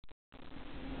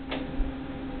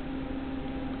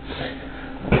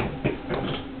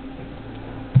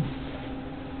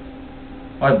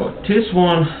I bought this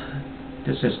one.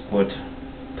 This is quite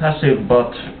passive,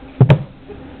 but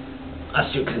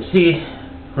as you can see,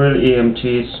 real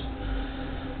EMGs,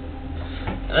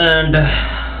 and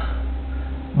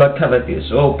back cavity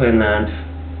is open,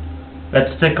 and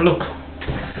let's take a look.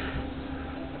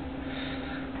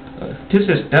 This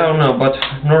is down now, but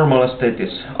normal state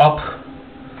is up.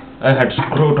 I had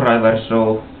screwdriver,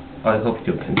 so I hope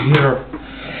you can hear.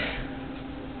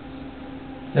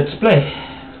 Let's play.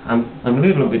 I'm a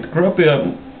little bit grumpy.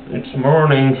 It's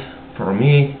morning for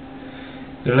me,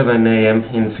 11 AM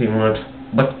in Finland,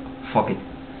 but fuck it.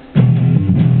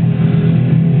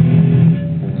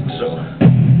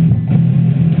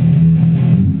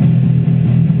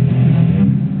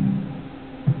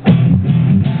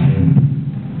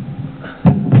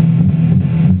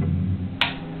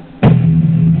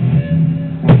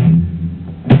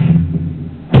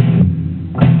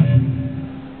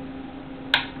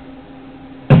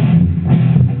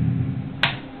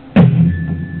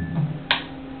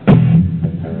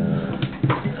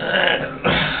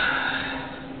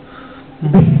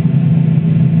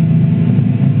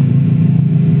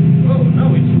 Oh,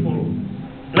 now it's full.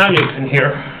 Now you can hear.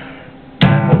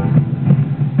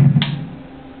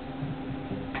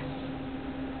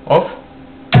 Off.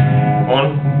 On.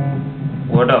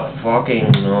 What a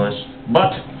fucking noise.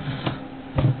 But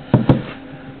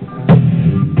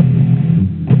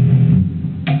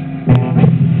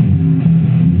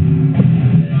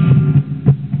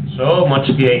so much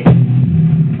gain.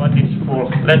 But it's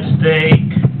full. Let's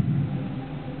take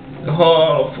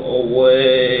half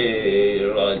away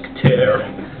like there.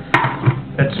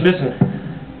 Let's listen.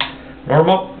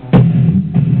 Normal.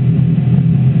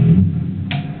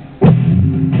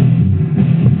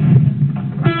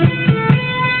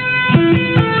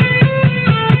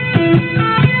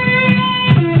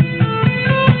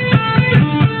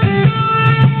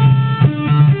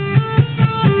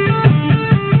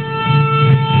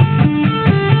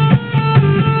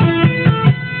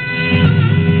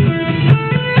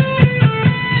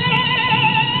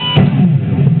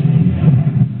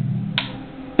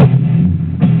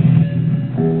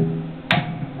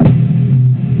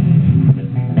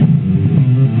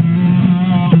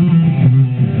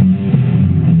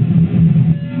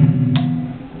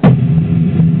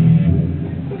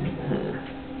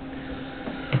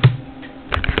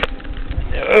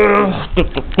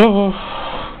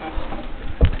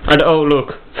 And oh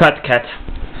look, fat cat.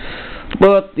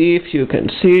 But if you can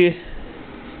see,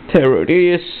 there it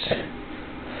is,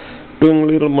 doing a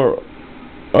little more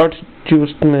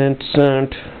adjustments,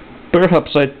 and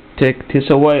perhaps I take this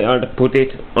away and put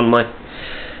it on my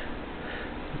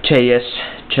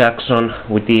Jackson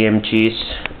with the EMGs.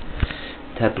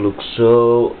 That looks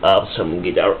so awesome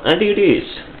guitar, and it is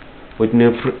with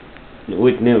new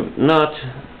nut.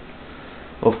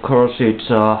 Of course, it's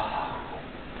a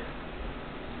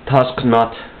task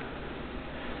nut,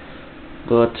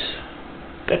 but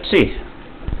let's see.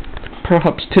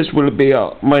 Perhaps this will be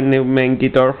my new main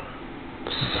guitar.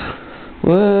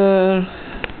 Well,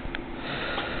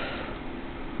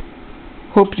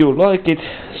 hope you like it,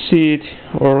 see it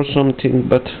or something,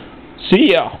 but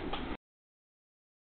see ya!